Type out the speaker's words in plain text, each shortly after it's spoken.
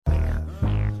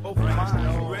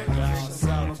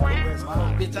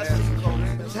Bitch, I see you come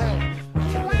in town.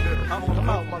 Come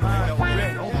out, my man.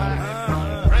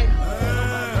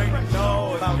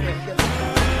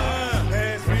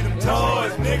 Pass me them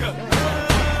toys, nigga.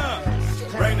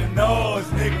 Bring the noise,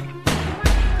 nigga.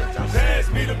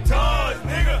 Pass me them toys,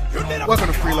 nigga. Welcome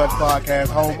to Free Lunch Podcast,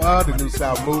 home of the New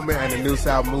South Movement and the New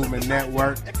South Movement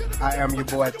Network. I am your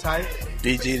boy Type.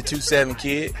 BG the 27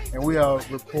 kid. And we are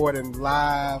reporting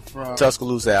live from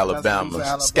Tuscaloosa, Alabama.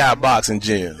 Skyboxing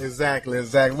Gym. Exactly.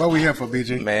 What we here for,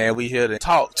 BG? Man, we here to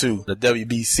talk to the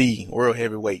WBC World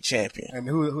Heavyweight Champion. And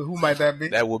who might that be?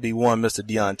 That will be one Mr.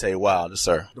 Deontay Wilder,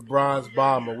 sir. The Bronze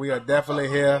Bomber. We are definitely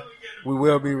here. We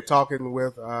will be talking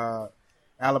with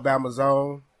Alabama's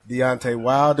own Deontay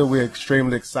Wilder. We're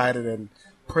extremely excited and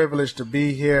privileged to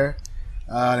be here.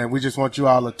 And we just want you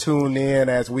all to tune in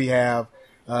as we have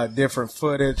different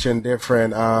footage and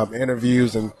different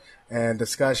interviews and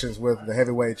discussions with the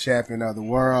heavyweight champion of the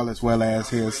world, as well as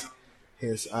his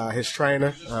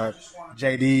trainer,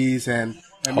 JD's, and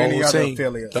many other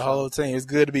affiliates. The whole team. It's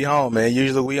good to be home, man.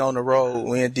 Usually we on the road.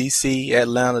 We in D.C.,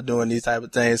 Atlanta doing these type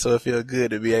of things, so it feels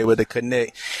good to be able to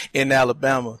connect in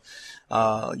Alabama.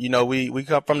 We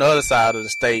come from the other side of the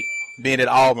state, being at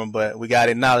Auburn, but we got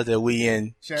to acknowledge that we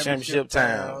in championship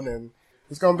town. And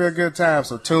it's going to be a good time,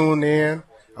 so tune in.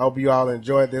 I hope you all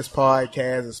enjoyed this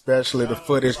podcast, especially the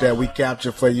footage that we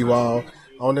captured for you all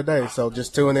on the day. So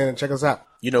just tune in and check us out.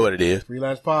 You know what it is. Free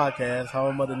Lunch Podcast,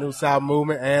 home of the New South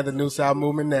Movement and the New South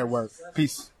Movement Network.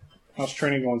 Peace. How's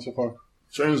training going so far?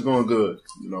 Training's going good.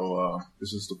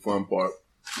 This is the fun part.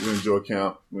 We enjoy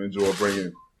camp. We enjoy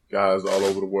bringing guys all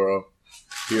over the world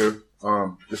here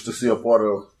just to see a part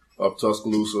of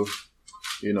Tuscaloosa,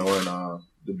 and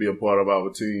to be a part of our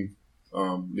team,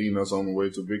 leading us on the way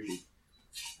to victory.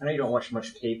 I know you don't watch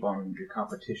much tape on your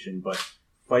competition, but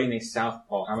fighting a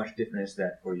southpaw, how much different is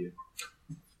that for you?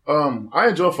 I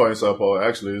enjoy fighting southpaw.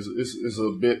 Actually, it's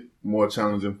a bit more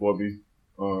challenging for me.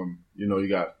 You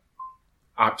got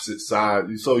opposite sides.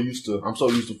 I'm so used to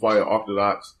fighting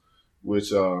orthodox,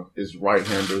 which is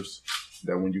right-handers.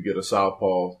 That when you get a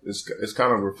southpaw, it's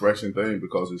kind of a refreshing thing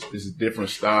because it's a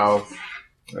different style.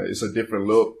 It's a different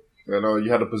look.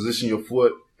 You have to position your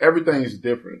foot. Everything is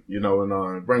different,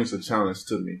 and it brings a challenge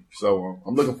to me. So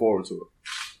I'm looking forward to it.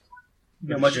 You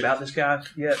know much about this guy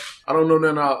yet? I don't know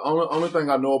nothing. Only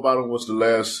thing I know about him was the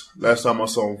last time I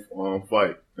saw him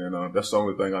fight, and that's the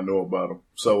only thing I know about him.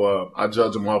 So I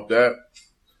judge him off that.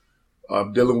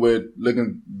 I'm dealing with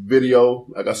looking video.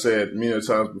 Like I said many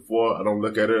times before, I don't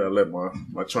look at it. I let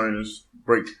my trainers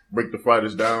break the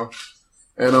fighters down,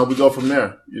 and we go from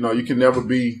there. You can never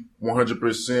be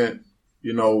 100%,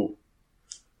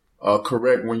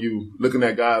 correct when you looking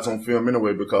at guys on film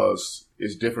anyway, because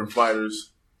it's different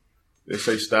fighters. They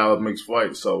say style makes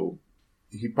fight, so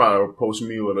he probably approached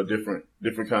me with a different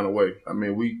kind of way. I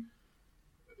mean,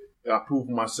 I proved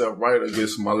myself right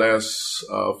against my last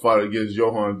fight against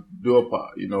Johann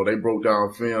Duhaupas. They broke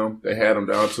down film. They had him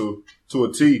down to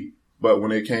a T. But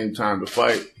when it came time to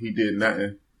fight, he did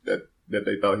nothing that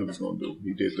they thought he was going to do.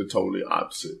 He did the totally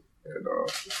opposite and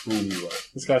proved me right.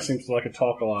 This guy seems to like to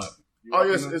talk a lot. Oh,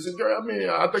 yes. It's great. I mean,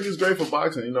 I think it's great for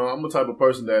boxing. I'm the type of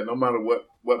person that no matter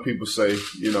what people say,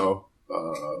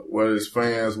 whether it's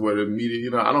fans, whether it's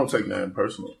media, I don't take nothing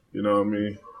personal. You know what I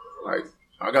mean? Like,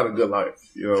 I got a good life.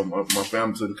 My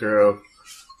family taken care of.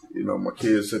 My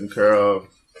kids taken care of.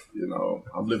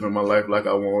 I'm living my life like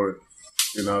I want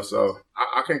it. So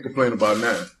I can't complain about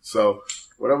that. So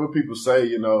whatever people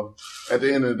say, at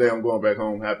the end of the day, I'm going back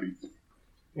home happy.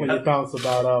 What are your thoughts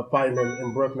about fighting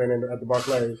in Brooklyn and at the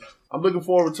Barclays? I'm looking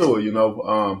forward to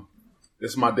it.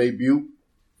 It's my debut.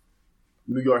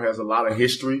 New York has a lot of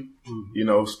history,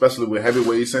 especially with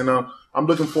heavyweights. And I'm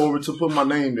looking forward to putting my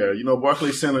name there.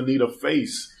 Barclays Center need a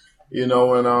face, and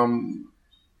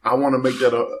I want to make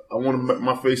that I want to make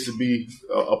my face to be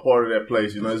a part of that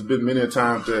place. It's been many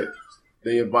times that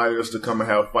they invited us to come and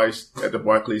have fights at the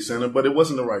Barclays Center, but it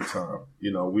wasn't the right time.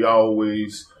 We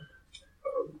always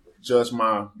judge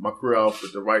my career off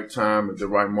at the right time, at the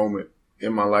right moment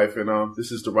in my life. And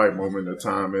this is the right moment in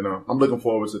time. And I'm looking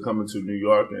forward to coming to New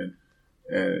York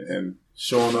and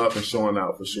showing up and showing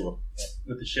out for sure.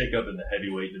 With the shakeup in the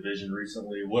heavyweight division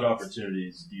recently, what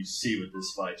opportunities do you see with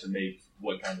this fight to make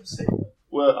what kind of statement?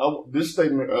 Well, this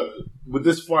statement, with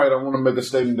this fight, I want to make a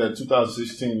statement that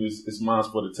 2016 is mine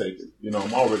for the taking.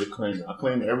 I'm already claiming. I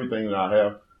claim everything that I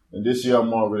have. And this year,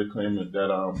 I'm already claiming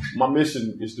that my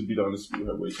mission is to be the undisputed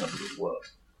heavyweight champion of the world.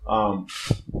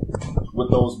 With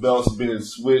those belts being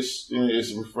switched,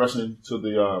 it's refreshing to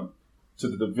the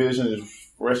division. It's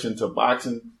refreshing to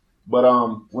boxing. But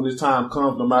when the time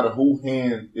comes, no matter who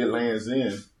hand it lands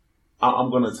in, I'm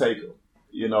going to take them.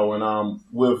 you know, and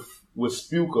with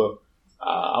Spuka,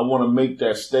 I want to make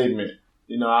that statement.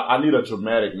 You know, I need a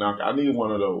dramatic knock. I need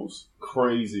one of those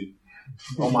crazy,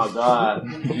 oh my God,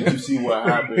 did you see what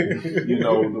happened? You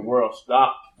know, the world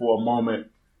stopped for a moment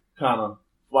kind of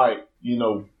fight. You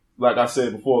know, like I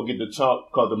said before, get the chalk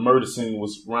because the murder scene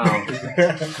was round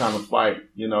kind of fight.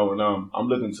 You know, and I'm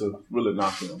looking to really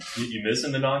knock him. You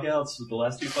missing the knockouts with the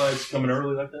last two fights coming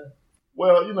early like that?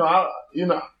 Well,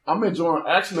 I'm enjoying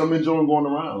going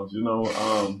around. You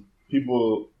know,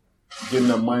 people getting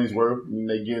their money's worth and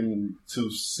they getting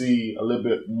to see a little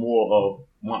bit more of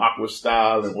my awkward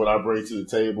style and what I bring to the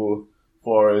table as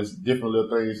far as different little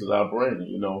things that I bring,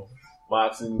 you know,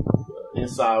 boxing,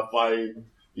 inside fighting,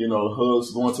 you know,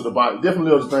 hooks, going to the body, different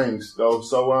little things though.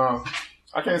 So,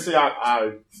 I can't say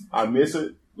I miss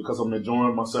it because I'm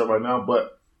enjoying myself right now,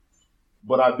 but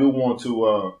I do want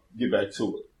to, get back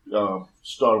to it,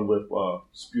 starting with,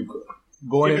 Spuka.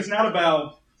 If it's not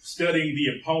about studying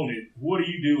the opponent, what do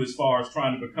you do as far as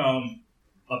trying to become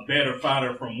a better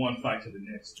fighter from one fight to the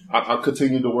next? I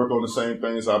continue to work on the same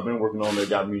things I've been working on that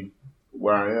got me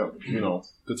where I am. You know,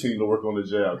 continue to work on the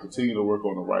jab, continue to work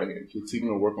on the right hand, continue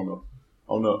to work on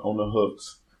the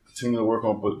hooks, continue to work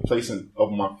on placing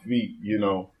of my feet. You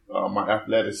know, my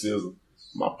athleticism,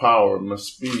 my power, my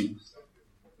speed,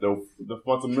 the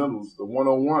fundamentals, the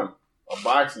 101 of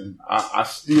boxing. I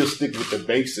still stick with the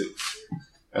basics,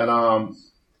 and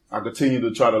I continue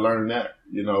to try to learn that,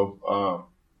 you know.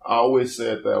 I always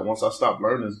said that once I stop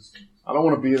learning, I don't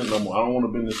want to be in it no more. I don't want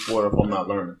to be in this sport if I'm not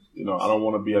learning. You know, I don't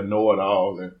want to be a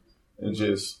know-it-all and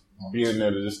just be in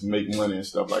there to just make money and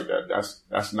stuff like that.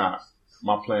 That's not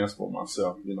my plans for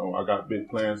myself. You know, I got big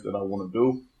plans that I want to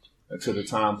do until the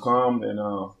time comes. And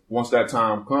once that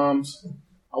time comes,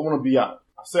 I want to be out.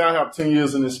 I say I have 10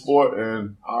 years in this sport,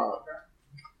 and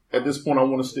at this point, I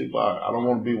want to stick by it. I don't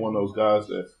want to be one of those guys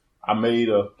that I made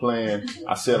a plan,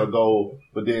 I set a goal,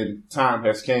 but then time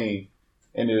has came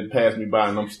and it passed me by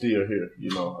and I'm still here. You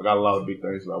know, I got a lot of big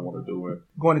things that I want to do.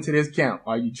 Going into this camp,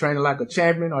 are you training like a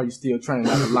champion or are you still training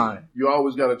like a lion? You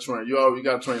always got to train. You always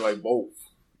got to train like both.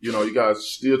 You know, you got to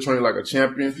still train like a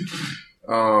champion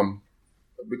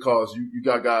because you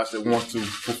got guys that want to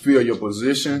fulfill your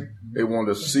position. They want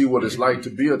to see what it's like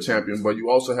to be a champion, but you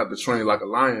also have to train like a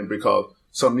lion because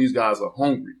some of these guys are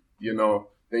hungry, you know.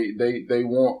 They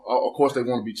want, of course, they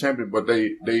want to be champion, but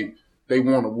they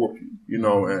want to whoop you, you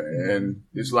know, and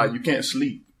it's like you can't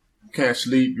sleep. You can't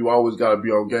sleep. You always got to be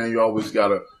on game. You always got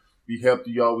to be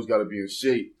healthy. You always got to be in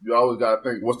shape. You always got to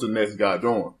think, what's the next guy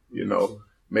doing? You know,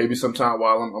 maybe sometime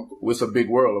while it's a big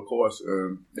world, of course,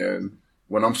 and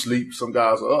when I'm asleep, some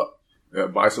guys are up,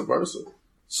 and vice versa.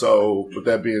 So, with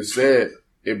that being said,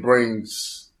 it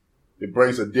brings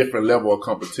a different level of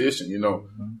competition, you know.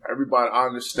 Everybody, I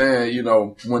understand, you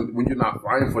know, when you're not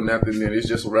fighting for nothing, then it's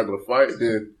just a regular fight,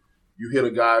 then you hit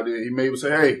a guy, then he may say,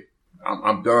 hey,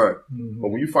 I'm done. But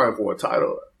when you fight for a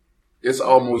title, it's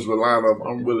almost relying on,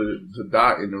 I'm willing to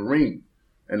die in the ring.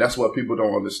 And that's what people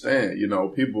don't understand, you know.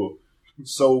 People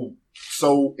so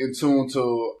in tune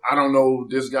to, I don't know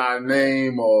this guy's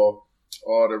name or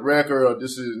the record or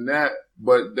this and that,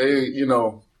 but they, you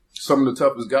know, some of the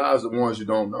toughest guys are the ones you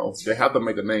don't know. They have to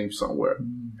make a name somewhere.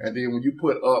 And then when you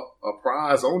put up a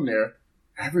prize on there,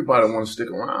 everybody wants to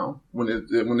stick around. When at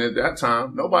that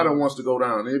time, nobody wants to go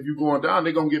down. And if you're going down,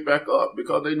 they're going to get back up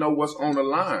because they know what's on the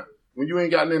line. When you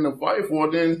ain't got nothing to fight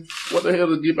for, then what the hell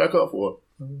to get back up for?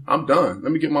 I'm done.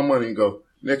 Let me get my money and go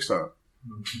next time.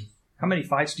 How many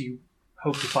fights do you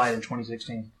hope to fight in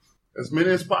 2016? As many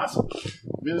as possible.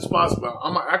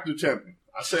 I'm an active champion.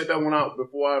 I said that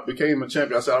before I became a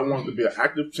champion. I said I wanted to be an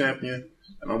active champion,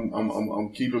 and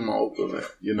I'm keeping my oath on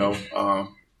that. You know,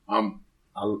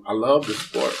 I love this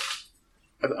sport.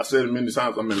 I said it many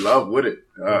times. I'm in love with it.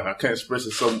 I can't express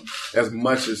it as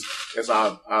much as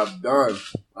I've done.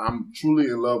 I'm truly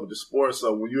in love with the sport.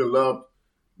 So when you're in love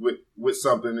with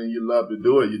something and you love to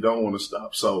do it, you don't want to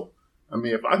stop. So I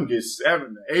mean, if I can get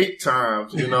 7 to 8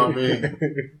 times, you know what I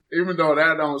mean? Even though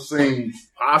that don't seem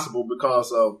possible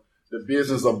because of the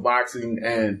business of boxing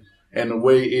and the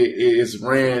way it is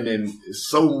ran, and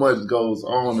so much goes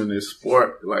on in this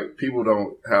sport. Like, people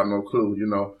don't have no clue, you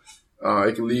know.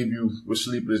 It can leave you with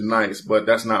sleepless nights, but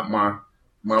that's not my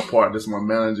part. That's my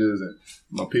managers and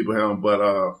my people here. But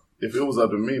if it was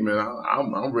up to me, man,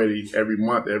 I'm ready every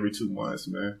month, every 2 months,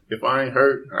 man. If I ain't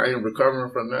hurt, I ain't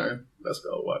recovering from nothing, let's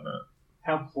go. Why not?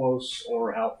 How close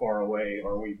or how far away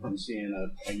are we from seeing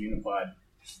a unified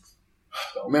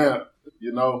belt? Man,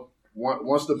 you know,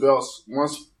 once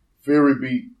Fury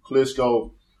beat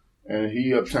Klitschko and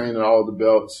he obtained all the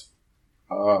belts,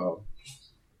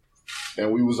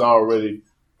 and we was already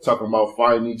talking about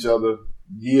fighting each other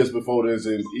years before this,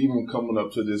 and even coming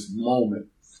up to this moment,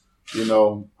 you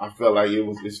know, I felt like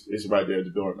it's right there at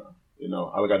the door now. You know,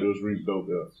 all I got to do is ring the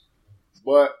doorbell.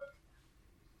 But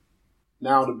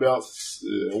now the belts,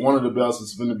 one of the belts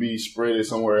is going to be spread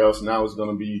somewhere else. Now it's going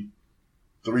to be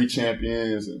 3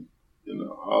 champions and, you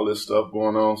know, all this stuff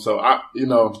going on. So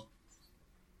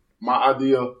my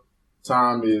ideal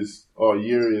time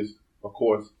year is, of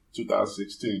course,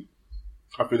 2016.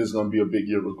 I feel it's going to be a big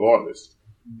year regardless.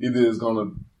 Either it's going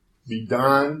to be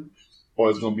done or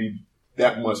it's going to be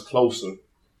that much closer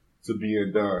to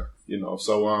being done, you know.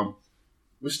 So,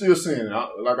 we're still seeing it.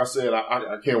 Like I said,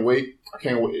 I can't wait. I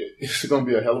can't wait. It's going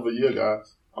to be a hell of a year,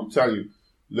 guys. I'm telling you.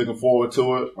 Looking forward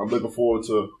to it. I'm looking forward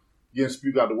to getting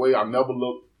Spuke out the way. I never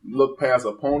look past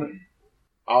an opponent.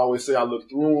 I always say I look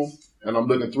through him, and I'm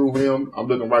looking through him. I'm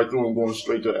looking right through him, going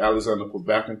straight to Alexander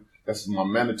Povetkin. That's my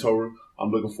mandatory. I'm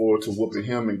looking forward to whooping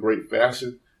him in great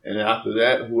fashion. And then after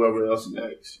that, whoever else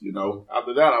next, you know.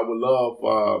 After that, I would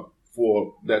love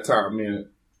for that time, man,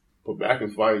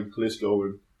 Povetkin fighting Klitschko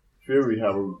and Fury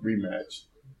have a rematch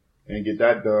and get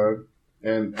that done.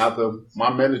 And after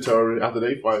my mandatory, after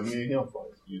they fight, me and him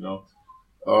fight, you know,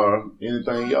 or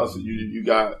anything else. You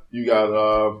got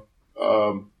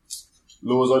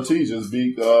Luis Ortiz just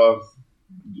beat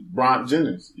Bryant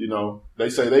Jennings. You know, they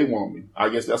say they want me. I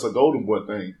guess that's a Golden Boy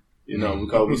thing, you know,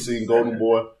 because we seen Golden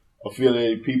Boy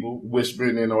affiliated people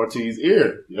whispering in Ortiz's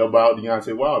ear about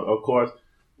Deontay Wilder. Of course,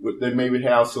 they maybe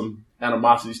have some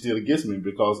animosity still against me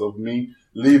because of me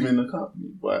leaving the company,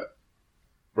 but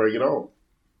break it on.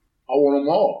 I want them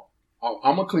all.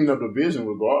 I'm going to clean up the division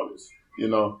regardless, you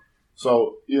know.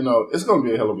 So, you know, it's going to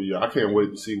be a hell of a year. I can't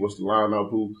wait to see what's the lineup,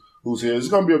 who's here. It's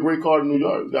going to be a great card in New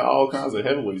York. We got all kinds of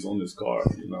heavyweights on this card,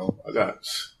 you know. I got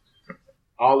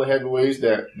all the heavyweights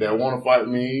that want to fight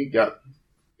me. Got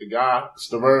the guy,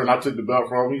 Stavern, I took the belt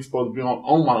from. He's supposed to be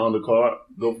on my undercard.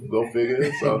 Go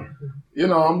figure. So, you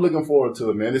know, I'm looking forward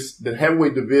to it, man. The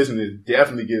heavyweight division is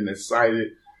definitely getting exciting,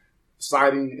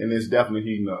 and it's definitely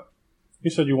heating up.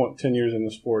 You said you want 10 years in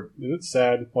the sport. Is it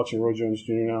sad watching Roy Jones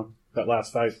Jr. now, that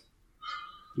last fight?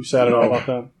 You sad at all about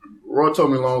that? Roy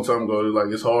told me a long time ago,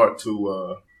 like, it's hard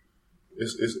to,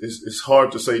 it's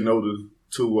hard to say no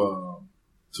to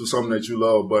something that you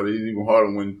love, but it's even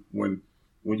harder when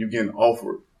you're getting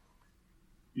offered,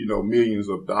 you know, millions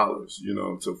of dollars, you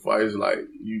know, to fight. It's like,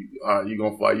 you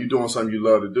gonna fight. You're doing something you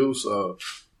love to do. So,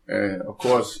 and of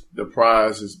course, the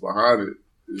prize is behind it.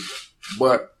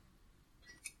 But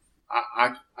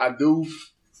I do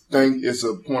think it's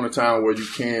a point of time where you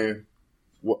can,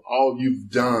 with all you've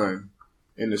done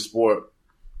in the sport,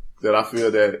 that I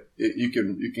feel that you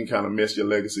can kind of mess your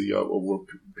legacy up, or where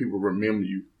people remember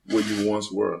you where you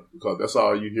once were, because that's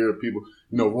all you hear. People,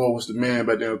 you know, Roy was the man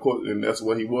back then, of course, and that's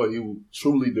what he was. He was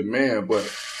truly the man. But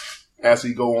as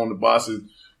he go on the boxing,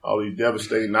 all these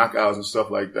devastating knockouts and stuff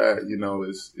like that, you know,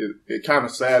 it kind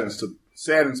of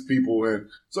saddens people. And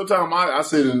sometimes I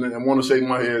sit and want to shake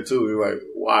my head too. It's like,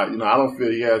 why? You know, I don't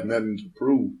feel he has nothing to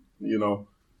prove, you know,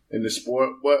 in the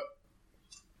sport. But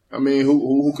I mean,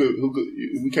 who could?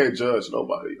 We can't judge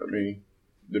nobody. I mean,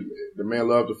 the man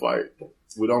loved to fight.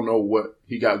 We don't know what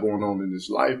he got going on in his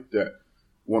life that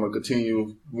want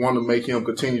to make him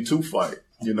continue to fight,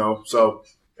 you know. So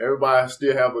everybody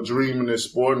still have a dream in this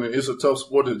sport, and it's a tough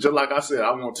sport. Just like I said,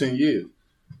 I want 10 years.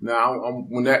 Now,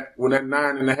 when that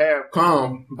 9.5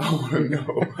 come, I want to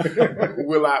know,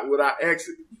 will I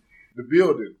exit the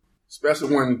building?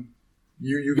 Especially when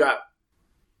you got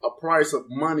a price of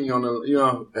money on the, you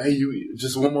know, hey, you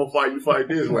just one more fight, you fight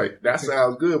this. Like, that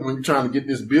sounds good when you're trying to get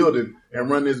this building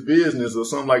and run this business or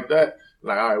something like that.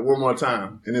 Like, all right, one more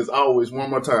time. And it's always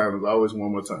one more time. It's always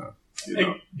one more time. You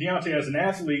know? Hey, Deontay, as an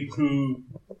athlete who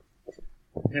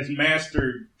has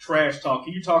mastered trash talk,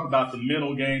 can you talk about the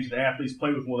mental games that athletes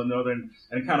play with one another,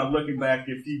 and kind of looking back,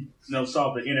 if you know,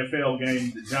 saw the NFL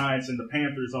game, the Giants and the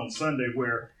Panthers on Sunday,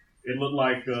 where it looked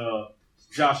like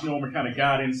Josh Norman kind of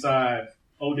got inside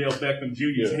Odell Beckham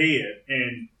Jr.'s head,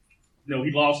 and you know, he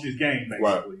lost his game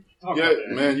basically. Right. Yeah,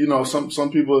 man. You know,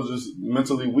 some people are just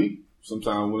mentally weak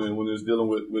sometimes when it's dealing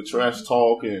with trash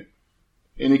talk and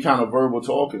any kind of verbal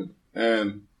talking,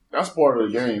 and that's part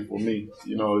of the game for me.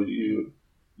 You know, you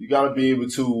got to be able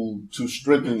to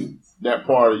strengthen that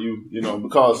part of you. You know,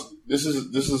 because this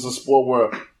is a sport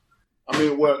where, I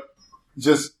mean,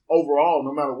 just overall,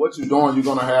 no matter what you're doing, you're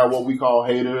gonna have what we call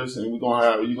haters, and you're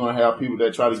gonna have people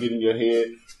that try to get in your head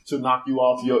to knock you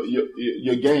off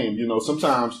your game. You know,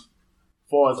 sometimes, as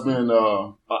far as being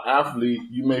an athlete,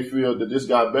 you may feel that this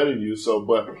guy better than you. So,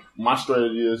 but my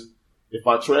strategy is, if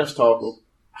I trash talk him,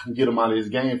 I can get him out of his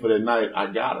game for that night. I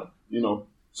got him. You know,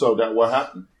 so that what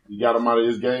happened. he got him out of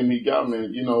his game. He got him,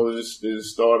 and it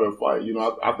started a fight.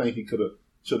 I think he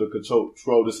should have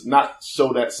controlled this, not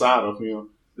show that side of him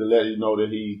to let you know that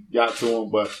he got to him,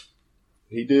 but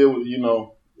he did.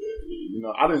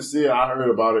 I didn't see it. I heard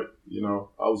about it.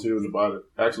 I was hearing about it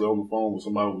actually on the phone with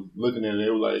somebody who was looking at it. They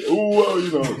were like, "Ooh,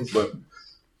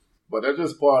 but that's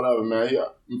just part of it, man. Yeah.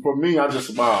 For me, I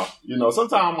just smile.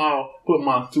 Sometimes I'll put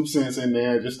my 2 cents in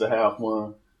there just to have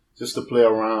fun, just to play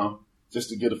around, just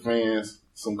to get the fans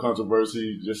some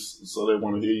controversy, just so they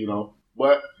want to hear,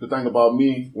 But the thing about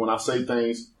me, when I say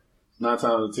things, 9 times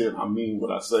out of 10, I mean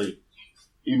what I say.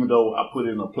 Even though I put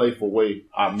it in a playful way,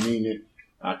 I mean it.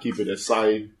 I keep it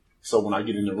excited. So when I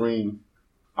get in the ring,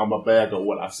 I'm a bag of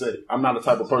what I say. I'm not the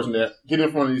type of person that get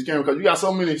in front of these cameras because you got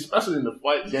so many, especially in the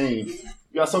fight game,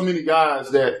 you got so many guys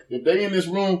that if they in this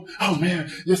room, oh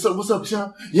man, yes sir, what's up,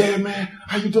 Sean? Yeah, man,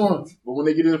 how you doing? But when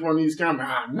they get in front of these cameras,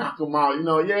 I knock them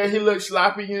out. Yeah, he looks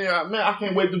sloppy. Yeah, man, I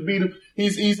can't wait to beat him.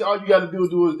 He's easy. All you got to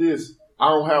do is this. I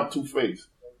don't have 2 face.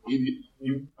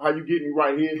 How you get me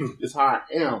right here is how I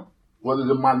am. Whether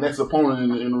it's my next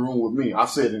opponent in the room with me, I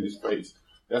say it in his face.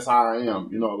 That's how I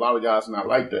am. A lot of guys are not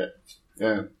like that.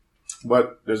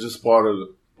 But that's just part of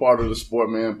the sport,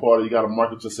 man. You got to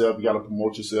market yourself. You got to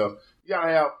promote yourself. You got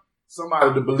to have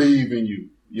somebody to believe in you.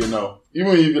 Even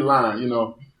if you're lying.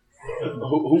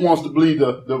 Who wants to believe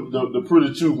the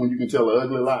pretty truth when you can tell an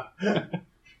ugly lie?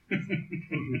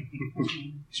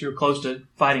 So you're close to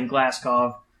fighting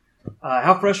Glaskov.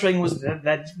 How frustrating was it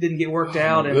that didn't get worked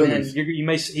out, and then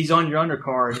he's on your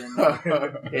undercard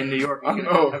in New York. I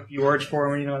know. A few words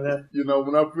for him, that.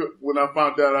 When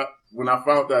I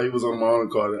found out he was on my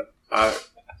undercard, I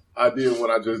did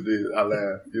what I just did. I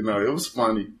laughed. It was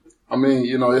funny. I mean,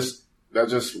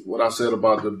 that's just what I said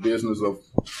about the business of.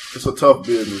 It's a tough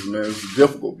business, man. It's a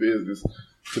difficult business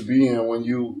to be in when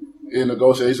you in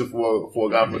negotiation for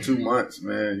a guy for 2 months,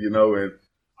 man. And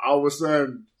all of a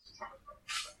sudden,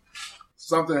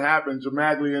 something happened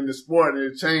dramatically in the sport, and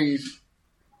it changed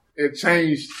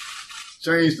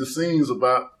the scenes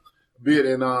about a bit.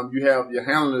 And you have your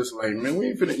handlers like, man, we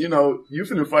ain't finna, you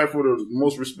finna fight for the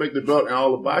most respected belt in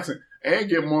all of boxing and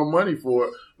get more money for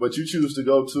it, but you choose to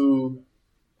go to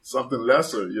something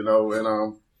lesser,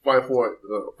 and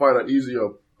fight an easier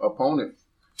opponent,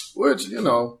 which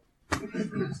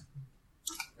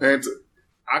and.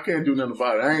 I can't do nothing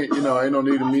about it. Ain't no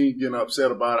need of me getting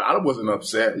upset about it. I wasn't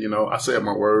upset, I said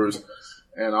my words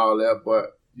and all that,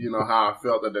 but how I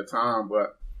felt at the time.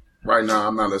 But right now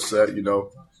I'm not upset,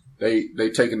 They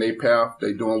taking their path,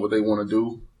 they doing what they want to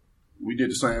do. We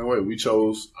did the same way. We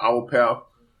chose our path.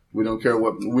 We didn't care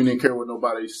what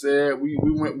nobody said. We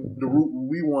went the route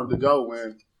we wanted to go,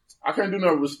 and I can't do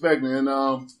no respect, man.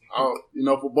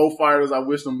 For both fighters, I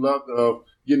wish them luck of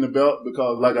getting the belt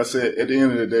because, like I said, at the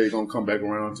end of the day, it's gonna come back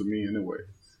around to me anyway.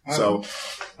 So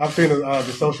I've seen the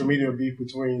social media beef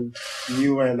between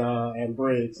you and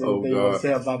Briggs. Anything you want to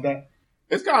say about that?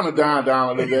 It's kind of dying down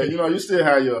a little bit. You still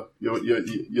have your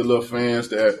little fans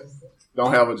that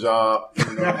don't have a job.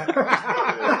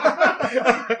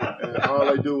 And all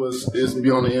they do is be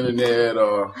on the internet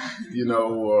or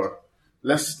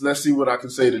let's see what I can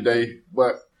say today.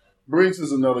 But Briggs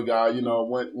is another guy,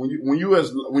 when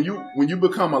you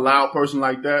become a loud person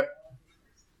like that,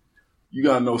 you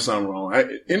gotta know something wrong.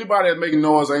 Anybody that's making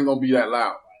noise ain't gonna be that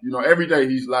loud. Every day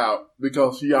he's loud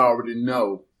because he already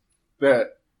know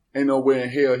that ain't nowhere in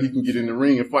hell he can get in the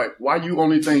ring and fight. Why you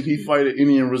only think he fight at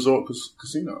Indian Resort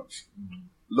casinos?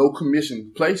 Low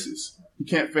commission places. He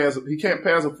can't pass a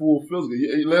full physical.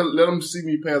 Let him see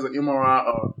me pass an MRI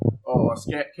or a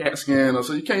CAT scan,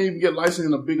 so you can't even get licensed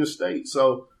in a bigger state.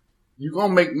 So you're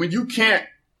gonna when you can't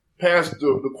pass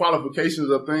the qualifications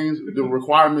of things, the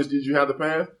requirements that you have to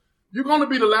pass, you're gonna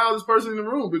be the loudest person in the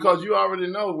room because you already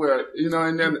know where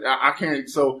and then I can't.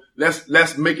 So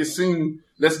let's make it seem.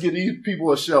 Let's give these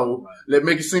people a show. Let's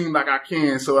make it seem like I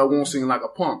can, so I won't seem like a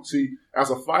punk. See, as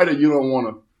a fighter, you don't want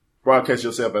to broadcast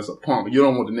yourself as a punk. You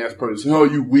don't want the next person to say, oh,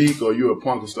 you weak or you're a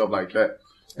punk and stuff like that.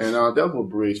 And that's what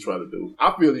Briggs tried to do.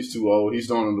 I feel he's too old. He's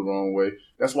doing it the wrong way.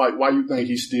 That's why you think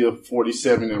he's still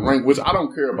 47 in rank, which I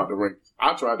don't care about the rank.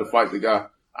 I tried to fight the guy.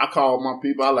 I called my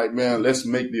people. I like, man, let's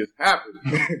make this happen.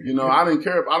 I don't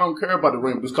care about the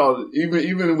rank because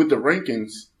even with the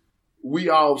rankings, we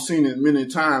all seen it many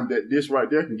times that this right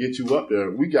there can get you up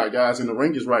there. We got guys in the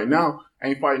rankings right now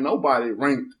ain't fighting nobody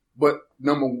ranked but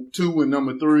number 2 and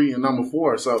number 3 and number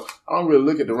 4. So I don't really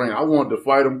look at the rank. I wanted to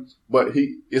fight him, but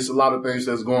it's a lot of things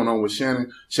that's going on with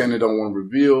Shannon. Shannon don't want to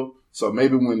reveal. So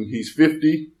maybe when he's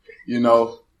 50,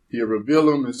 he'll reveal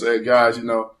them and say, guys, I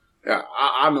know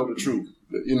the truth.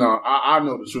 You know, I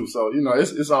know the truth. So, you know,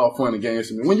 it's all fun and games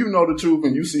to me. When you know the truth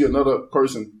and you see another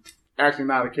person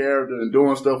acting out of character and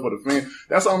doing stuff for the fan,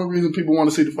 that's the only reason people want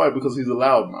to see the fight, because he's a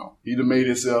loudmouth. He done made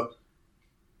himself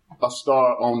a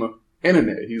star on the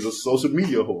internet. He's a social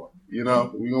media whore. You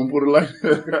know, we gonna put it like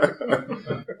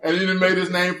that. And he done made his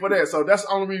name for that. So that's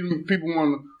the only reason people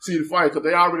want to see the fight, because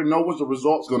they already know what the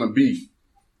result's going to be.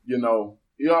 You know,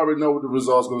 you already know what the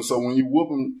result's going to be. So when you whoop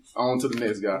him, on to the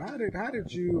next guy. How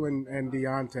did you and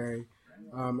Deontay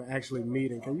actually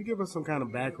meet? And can you give us some kind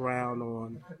of background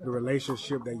on the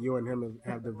relationship that you and him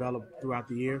have developed throughout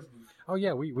the years? Oh,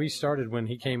 yeah. We started when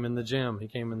he came in the gym. He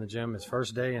came in the gym his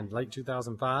first day in late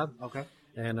 2005. Okay.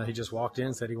 And he just walked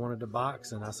in, said he wanted to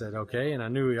box, and I said, okay. And I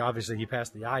knew obviously he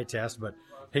passed the eye test, but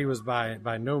he was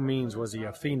by no means was he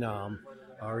a phenom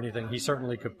or anything. He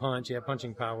certainly could punch. He had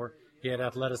punching power. He had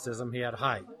athleticism. He had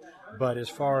height. But as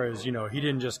far as, you know, he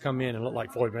didn't just come in and look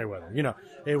like Floyd Mayweather. You know,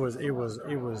 it was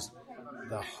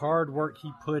the hard work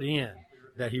he put in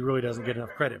that he really doesn't get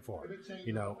enough credit for.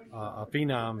 You know, a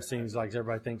phenom seems like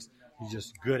everybody thinks he's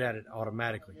just good at it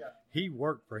automatically. He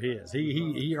worked for his.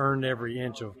 He earned every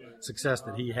inch of success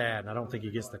that he had, and I don't think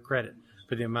he gets the credit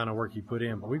for the amount of work he put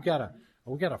in. But we've got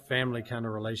a family kind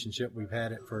of relationship. We've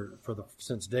had it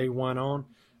since day one on.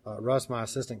 Russ, my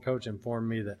assistant coach, informed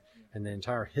me that in the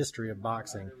entire history of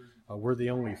boxing, we're the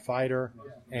only fighter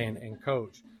and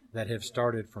coach that have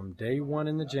started from day one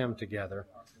in the gym together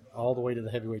all the way to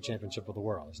the heavyweight championship of the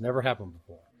world. It's never happened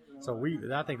before. So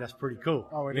I think that's pretty cool.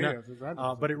 Oh, it is.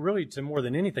 But it really, to more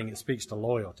than anything, it speaks to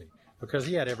loyalty, because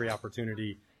he had every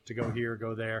opportunity to go here,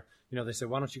 go there. You know, they said,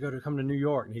 why don't you come to New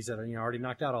York? And he said, you know, I already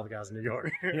knocked out all the guys in New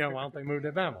York. You know, why don't they move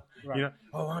to Bama? Right. You know,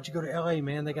 why don't you go to L.A.,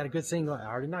 man? They got a good scene going. I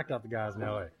already knocked out the guys in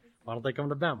L.A. Why don't they come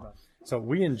to Bama? So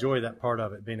we enjoy that part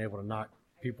of it, being able to knock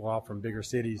people off from bigger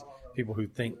cities, people who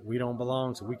think we don't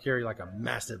belong. So we carry like a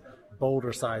massive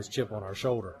boulder-sized chip on our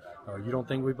shoulder. Or you don't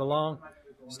think we belong?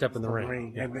 Step in the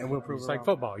ring. Yeah. And we'll prove it's like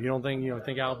football. You don't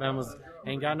think Alabama's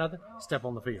ain't got nothing? Step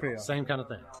on the field. Same kind of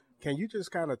thing. Can you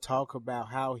just kind of talk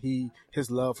about how his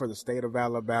love for the state of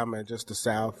Alabama and just the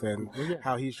South, and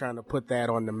how he's trying to put that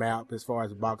on the map as far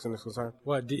as boxing is concerned?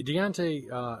 Well,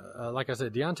 Deontay, like I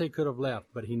said, Deontay could have left,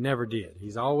 but he never did.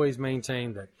 He's always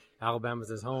maintained that Alabama's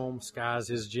his home, Sky's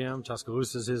his gym,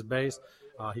 Tuscaloosa's his base.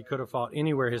 He could have fought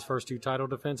anywhere his first two title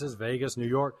defenses, Vegas, New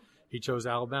York. He chose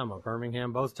Alabama.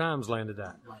 Birmingham both times landed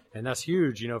that. And that's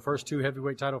huge. You know, first two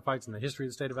heavyweight title fights in the history of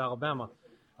the state of Alabama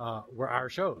were our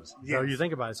shows. Yes. So you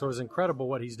think about it. So it's incredible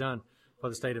what he's done for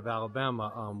the state of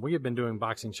Alabama. We have been doing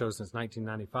boxing shows since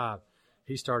 1995.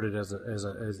 He started as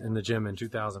in the gym in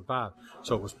 2005.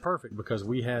 So it was perfect because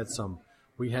we had some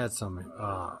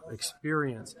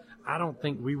experience. I don't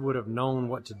think we would have known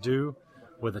what to do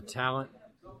with the talent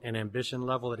and ambition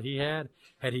level that he had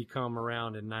he come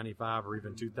around in 95 or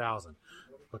even 2000.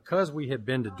 Because we had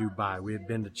been to Dubai, we had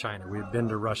been to China, we had been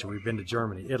to Russia, we've been to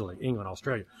Germany, Italy, England,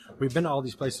 Australia. We've been to all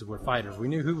these places with fighters. We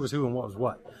knew who was who and what was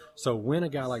what. So when a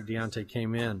guy like Deontay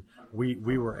came in, we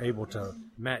were able to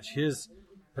match his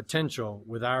potential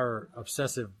with our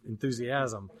obsessive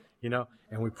enthusiasm, you know,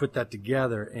 and we put that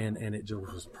together and it just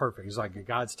was perfect. It's like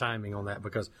God's timing on that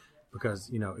because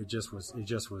you know, it just was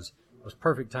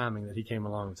perfect timing that he came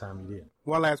along the time he did.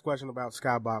 One last question about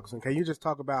Sky Boxing. Can you just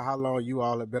talk about how long you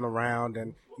all have been around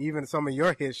and even some of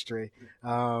your history?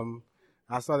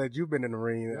 I saw that you've been in the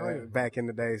ring back in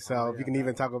the day, so if you can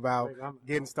even talk about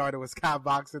getting started with Sky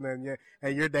Boxing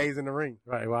and your days in the ring.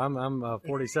 Right. Well, I'm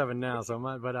 47 now, so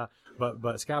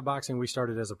but Sky Boxing, we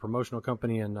started as a promotional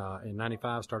company in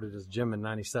 95, started as a gym in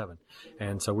 97,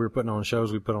 and so we were putting on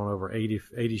shows. We put on over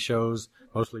 80 shows,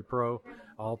 mostly pro,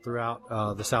 all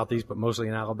throughout the Southeast, but mostly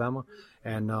in Alabama.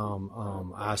 And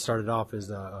I started off as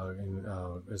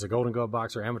a Golden Glove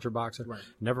boxer, amateur boxer. Right.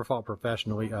 Never fought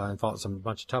professionally, and fought a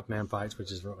bunch of tough man fights,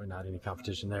 which is really not any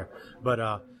competition there. But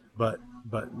I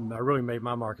really made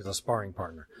my mark as a sparring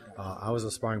partner. I was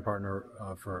a sparring partner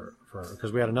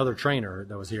because we had another trainer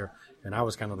that was here, and I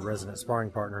was kind of the resident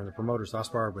sparring partner and the promoter. So I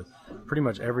sparred with pretty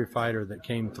much every fighter that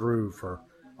came through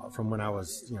from when I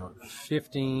was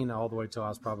 15 all the way till I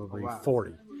was probably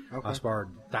 40. Okay. I sparred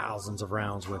thousands of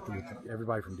rounds with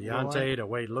everybody from Deontay to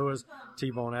Wade Lewis,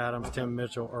 T-Bone Adams, Tim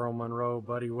Mitchell, Earl Monroe,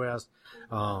 Buddy West,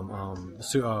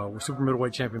 super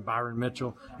middleweight champion Byron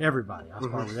Mitchell, everybody. I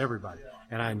sparred with everybody.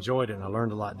 And I enjoyed it, and I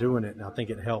learned a lot doing it, and I think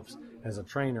it helps as a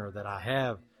trainer that I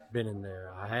have been in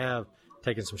there. I have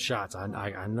taken some shots.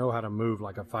 I know how to move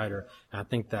like a fighter, and I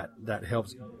think that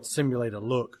helps simulate a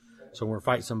look. So when we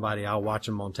fight somebody, I'll watch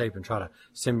them on tape and try to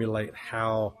simulate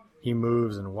how he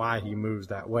moves and why he moves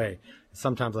that way.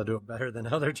 Sometimes I do it better than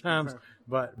other times,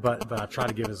 but I try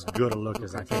to give as good a look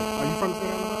as I can. Are you from the state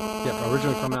of Alabama? Yeah,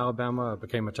 originally from Alabama, I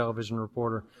became a television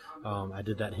reporter. I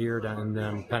did that here down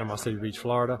in Panama City Beach,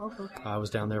 Florida. I was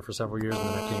down there for several years, and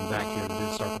then I came back here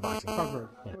to start the boxing.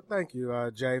 Yeah. Well, thank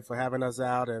you, Jay, for having us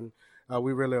out, and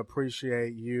we really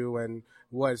appreciate you and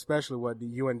especially what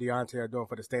you and Deontay are doing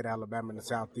for the state of Alabama and the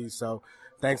Southeast. So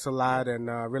thanks a lot, and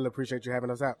really appreciate you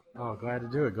having us out. Oh, glad to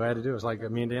do it. It's like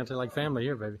me and Deontay like family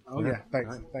here, baby. Oh, yeah.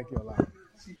 Thanks. Right. Thank you a lot.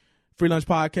 Free Lunch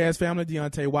Podcast family,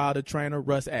 Deontay Wilder, trainer,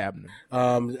 Russ Abner.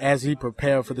 As he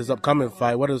prepared for this upcoming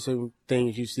fight, what are some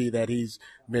things you see that he's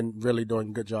been really doing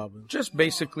a good job of? Just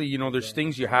basically, there's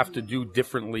things you have to do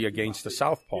differently against a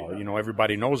southpaw.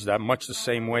 Everybody knows that, much the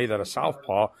same way that a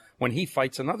southpaw, when he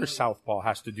fights another southpaw,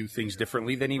 has to do things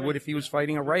differently than he would if he was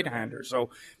fighting a right-hander. So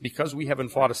because we haven't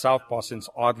fought a southpaw since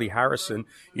Audley Harrison,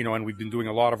 and we've been doing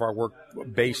a lot of our work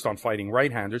based on fighting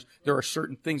right-handers, there are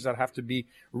certain things that have to be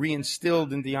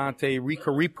reinstilled in Deontay,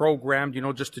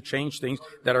 reprogrammed, just to change things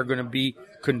that are going to be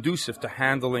conducive to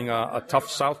handling a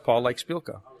tough southpaw like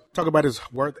Szpilka. Talk about his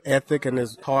work ethic and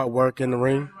his hard work in the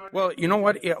ring. Well, you know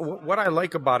what? What I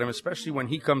like about him, especially when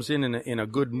he comes in a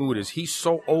good mood, is he's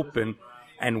so open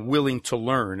and willing to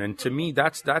learn. And to me,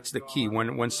 that's the key.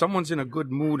 When someone's in a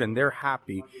good mood and they're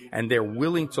happy and they're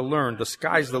willing to learn, the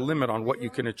sky's the limit on what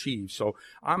you can achieve. So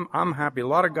I'm happy. A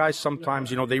lot of guys sometimes,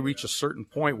 they reach a certain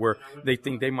point where they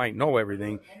think they might know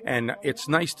everything. And it's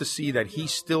nice to see that he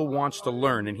still wants to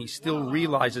learn, and he still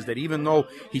realizes that even though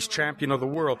he's champion of the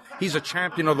world, he's a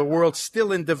champion of the world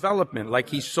still in development. Like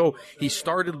he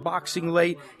started boxing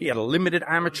late. He had a limited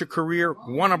amateur career,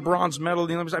 won a bronze medal in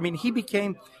the Olympics. I mean, he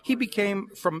became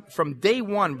from day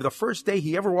one, the first day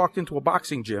he ever walked into a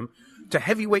boxing gym, to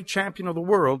heavyweight champion of the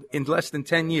world in less than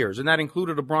 10 years. And that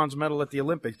included a bronze medal at the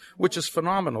Olympics, which is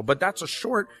phenomenal. But that's a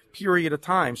short period of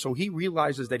time. So he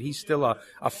realizes that he's still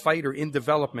a fighter in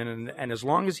development. And as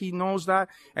long as he knows that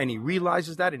and he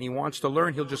realizes that and he wants to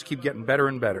learn, he'll just keep getting better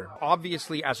and better.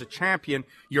 Obviously, as a champion,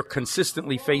 you're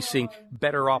consistently facing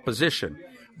better opposition.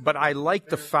 But I like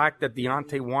the fact that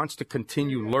Deontay wants to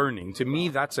continue learning. To me,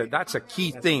 that's a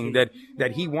key thing,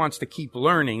 that he wants to keep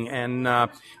learning and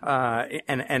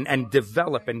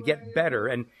develop and get better.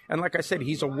 And like I said,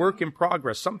 he's a work in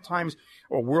progress. Sometimes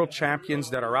world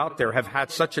champions that are out there have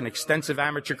had such an extensive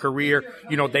amateur career.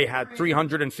 They had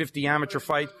 350 amateur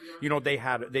fights.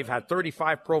 They've had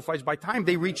 35 pro fights. By the time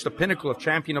they reach the pinnacle of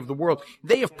champion of the world,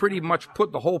 they have pretty much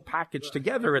put the whole package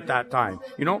together at that time.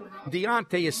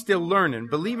 Deontay is still learning.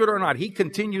 Believe it or not, he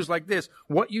continues like this.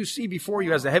 What you see before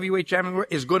you as a heavyweight champion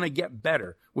is going to get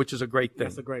better, which is a great thing.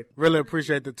 That's great. Really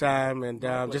appreciate the time, and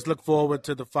just look forward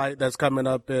to the fight that's coming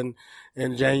up in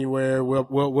January.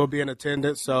 We'll be in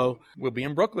attendance, so we'll be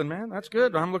in Brooklyn, man. That's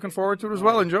good. I'm looking forward to it as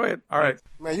well. Enjoy it. All right,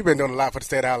 man. You've been doing a lot for the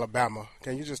state of Alabama.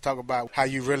 Can you just talk about how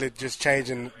you really just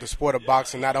changing the sport of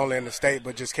boxing, not only in the state,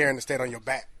 but just carrying the state on your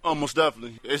back? Oh, most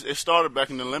definitely. It started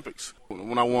back in the Olympics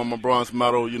when I won my bronze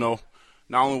medal.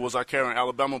 Not only was I carrying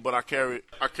Alabama, but I carried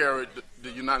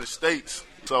the United States.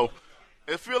 So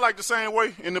it feels like the same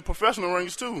way in the professional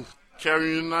rings too,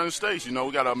 carrying the United States.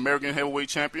 We got an American heavyweight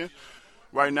champion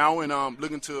right now, and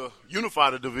looking to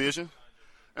unify the division.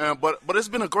 But it's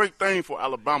been a great thing for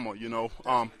Alabama.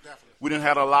 We didn't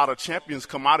have a lot of champions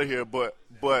come out of here, but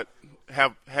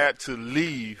have had to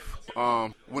leave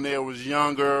when they was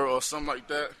younger or something like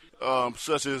that,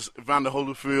 such as Evander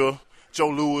Holyfield, Joe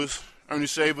Louis, Ernie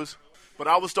Shavers. But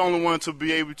I was the only one to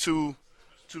be able to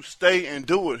stay and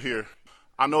do it here.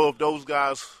 I know if those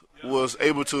guys was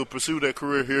able to pursue their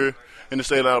career here in the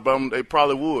state of Alabama, they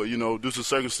probably would, due to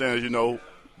circumstances,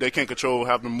 they can't control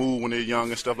having to move when they're young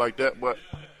and stuff like that. But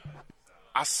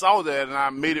I saw that, and I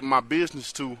made it my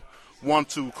business to want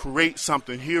to create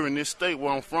something here in this state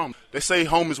where I'm from. They say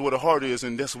home is where the heart is,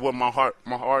 and that's what my heart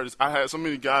is. I had so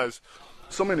many guys,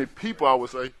 so many people, I would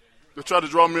say, that try to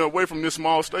draw me away from this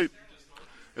small state,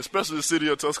 especially the city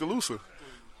of Tuscaloosa.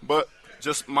 But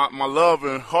just my love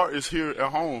and heart is here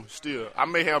at home still. I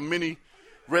may have many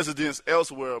residents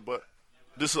elsewhere, but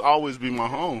this will always be my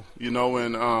home,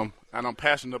 and I'm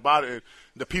passionate about it. And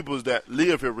the people that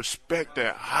live here respect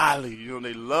that highly.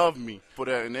 They love me for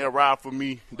that, and they'll ride for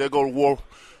me. They'll go to war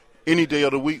any day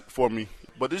of the week for me.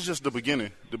 But it's just the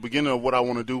beginning of what I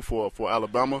want to do for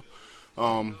Alabama,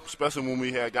 especially when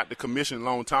we had got the commission a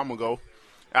long time ago.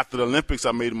 After the Olympics,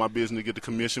 I made it my business to get the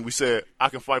commission. We said, I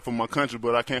can fight for my country,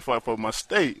 but I can't fight for my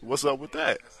state. What's up with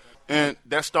that? And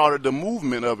that started the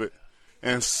movement of it.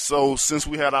 And so since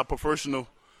we had our professional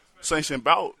sanctioned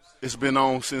bout, it's been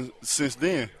on since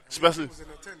then. Especially,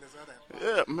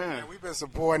 yeah, man. We've been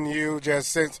supporting you just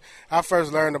since I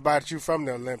first learned about you from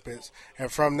the Olympics.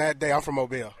 And from that day, I'm from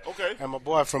Mobile. Okay. And my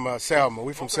boy from Selma.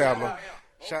 We from Selma.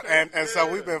 And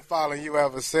so we've been following you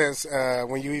ever since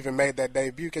when you even made that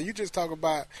debut. Can you just talk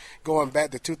about going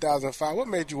back to 2005? What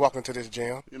made you walk into this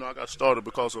gym? You know, I got started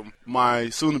because of my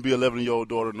soon-to-be 11-year-old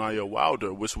daughter, Naya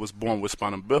Wilder, which was born with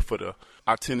spina bifida.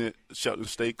 I attended Shelton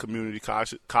State Community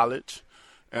College,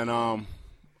 and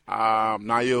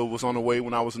Naya was on the way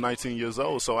when I was 19 years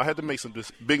old, so I had to make some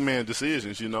big man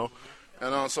decisions, you know.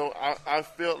 And so I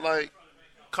felt like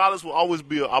college will always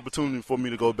be an opportunity for me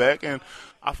to go back, and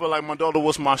I felt like my daughter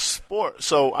was my sport,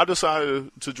 so I decided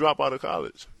to drop out of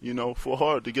college, you know, for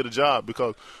her to get a job,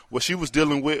 because what she was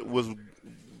dealing with was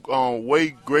way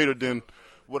greater than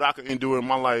what I could endure in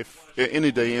my life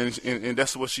any day, and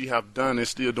that's what she have done and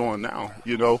still doing now,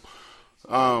 you know.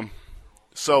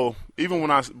 So even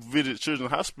when I visited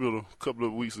Children's Hospital a couple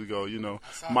of weeks ago, you know,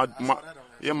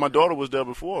 my daughter was there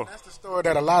before. That's the story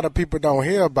that a lot of people don't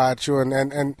hear about you,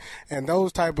 and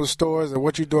those type of stories and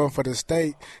what you're doing for the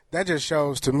state. That just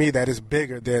shows to me that it's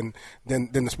bigger than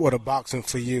the sport of boxing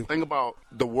for you. The thing about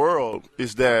the world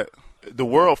is that the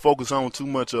world focuses on too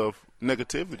much of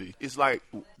negativity. It's like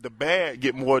the bad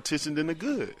get more attention than the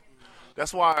good.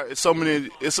 That's why it's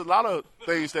a lot of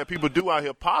things that people do out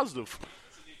here positive,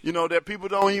 you know, that people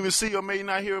don't even see or may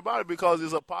not hear about it because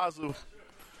it's a positive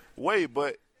way.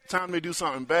 But time they do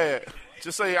something bad,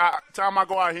 just say time I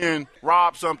go out here and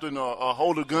rob something or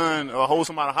hold a gun or hold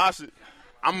somebody hostage,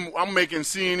 I'm making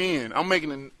CNN. I'm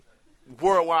making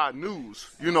worldwide news.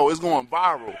 You know, it's going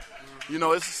viral. You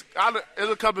know, it's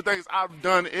a couple of things I've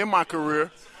done in my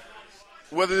career,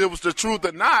 whether it was the truth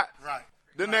or not. Right.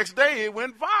 The next day it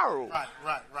went viral.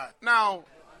 Right. Now,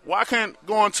 why can't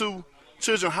going to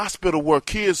Children's Hospital where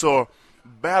kids are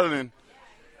battling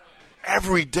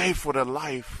every day for their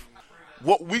life?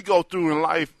 What we go through in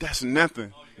life, that's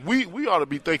nothing. We ought to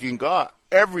be thanking God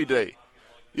every day.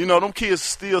 You know, them kids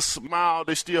still smile.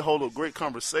 They still hold a great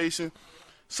conversation.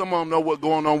 Some of them know what's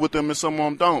going on with them and some of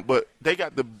them don't. But they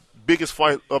got the biggest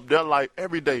fight of their life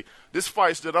every day. This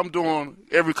fights that I'm doing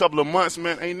every couple of months,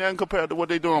 man, ain't nothing compared to what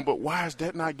they doing. But why is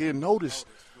that not getting noticed?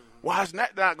 Why is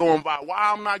that not going by?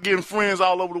 Why I'm not getting friends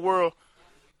all over the world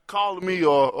calling me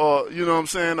or you know what I'm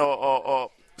saying,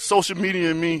 or social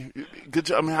media me? Good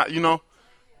job. I mean, you know,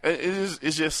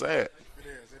 it's just sad.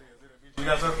 You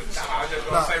got something? I was just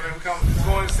going to say, when we come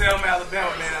going to Selma,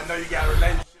 Alabama, man, I know you got a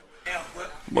relationship. Amp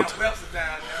Webster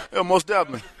down there. Yeah, most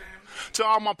definitely. To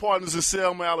all my partners in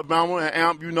Selma, Alabama, and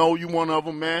Amp, you know, you one of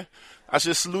them, man. I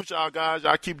just salute y'all guys.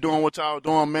 Y'all keep doing what y'all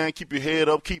doing, man. Keep your head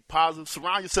up. Keep positive.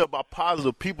 Surround yourself by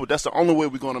positive people. That's the only way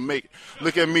we're going to make it.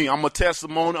 Look at me. I'm a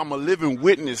testimony. I'm a living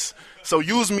witness. So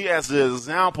use me as an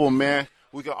example, man.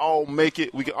 We can all make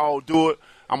it. We can all do it.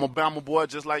 I'm a Bama boy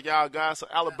just like y'all guys. So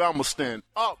Alabama, stand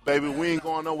up, baby. We ain't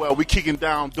going nowhere. We kicking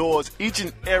down doors each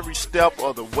and every step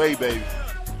of the way, baby.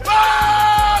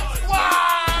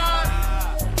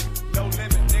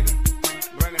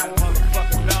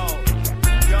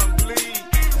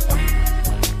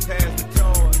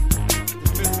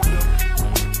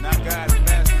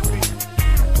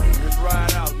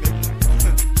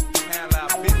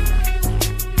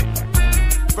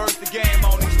 Game on.